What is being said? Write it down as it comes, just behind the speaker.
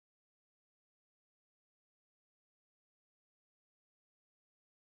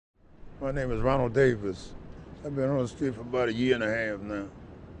My name is Ronald Davis. I've been on the street for about a year and a half now.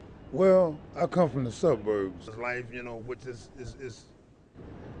 Well, I come from the suburbs. Life, which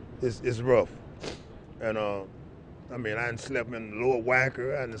is rough. And I done slept in Lower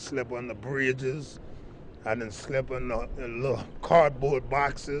Wacker. I done slept on the bridges. I done slept in little cardboard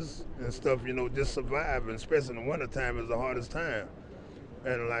boxes and stuff, just surviving, especially in the wintertime is the hardest time.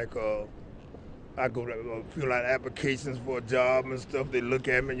 And I go to fill out applications for a job and stuff. They look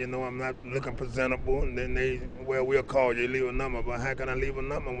at me, I'm not looking presentable, and then we'll call you, leave a number. But how can I leave a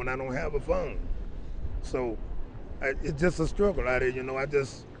number when I don't have a phone? So it's just a struggle out there, I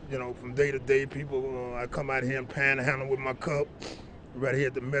just, from day to day, people, I come out here and panhandle with my cup. Right here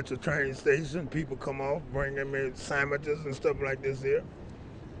at the Metro train station, people come off bringing me sandwiches and stuff like this here.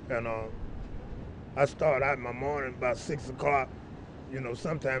 And I start out in my morning about 6 o'clock.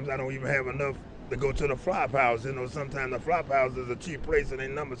 Sometimes I don't even have enough to go to the flop house. Sometimes the flop house is a cheap place and they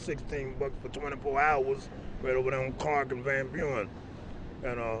number $16 for 24 hours right over there on Clark and Van Buren.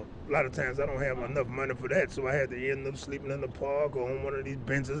 And a lot of times I don't have enough money for that, so I had to end up sleeping in the park or on one of these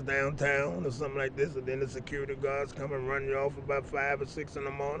benches downtown or something like this. And then the security guards come and run you off about 5 or 6 in the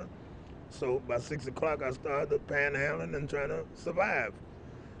morning. So by 6 o'clock I started panhandling and trying to survive.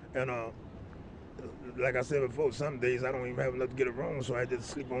 And like I said before, some days I don't even have enough to get a room, so I just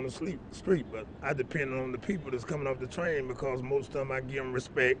sleep on the street. But I depend on the people that's coming off the train because most of them I give them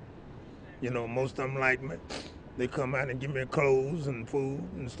respect. Most of them like me. They come out and give me clothes and food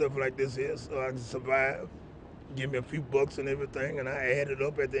and stuff like this here so I can survive. Give me a few bucks and everything, and I add it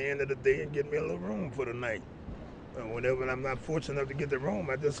up at the end of the day and get me a little room for the night. And whenever I'm not fortunate enough to get the room,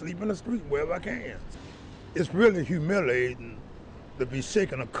 I just sleep in the street wherever I can. It's really humiliating to be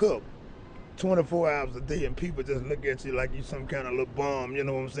shaking a cup 24 hours a day and people just look at you like you some kind of little bum, you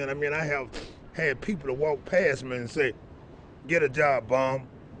know what I'm saying? I have had people to walk past me and say, "Get a job, bum."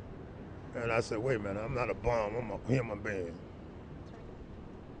 And I said, "Wait a minute, I'm not a bum, I'm a human being."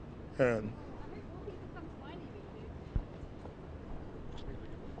 And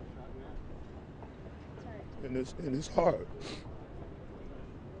it's hard.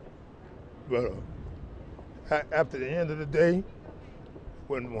 But after the end of the day,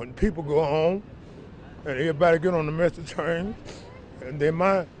 when people go home and everybody get on the metro train and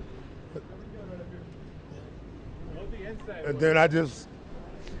and then I just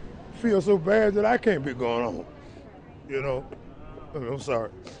feel so bad that I can't be going home. I'm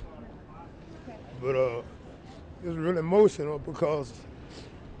sorry. But it's really emotional because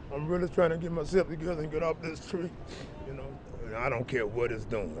I'm really trying to get myself together and get off this tree. You know, I don't care what it's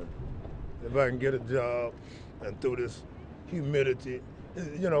doing. If I can get a job and through this humility,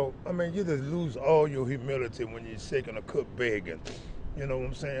 you just lose all your humility when you're shaking a cup begging. You know what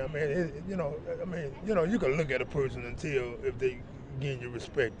I'm saying? You can look at a person and tell if they getting you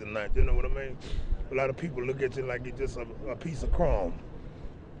respect or not. You know what I mean? A lot of people look at you like you're just a piece of crumb.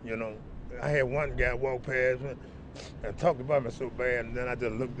 You know, I had one guy walk past me and talked about me so bad, and then I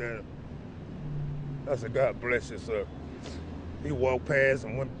just looked at him. I said, "God bless you, sir." He walked past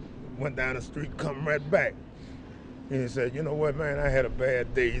and went down the street, come right back. And he said, "You know what, man, I had a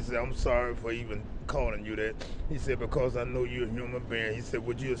bad day." He said, "I'm sorry for even calling you that." He said, "Because I know you're a human being." He said,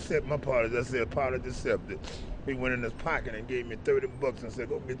 "Would you accept my apology?" I said, "Apology accepted." He went in his pocket and gave me $30 and said,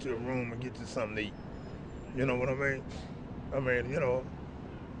 "Go get you a room and get you something to eat." You know what I mean?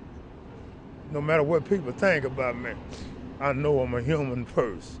 No matter what people think about me, I know I'm a human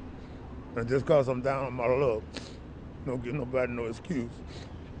first. And just because I'm down on my luck, don't give nobody no excuse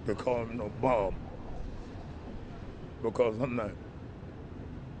to call me no bum, because I'm not.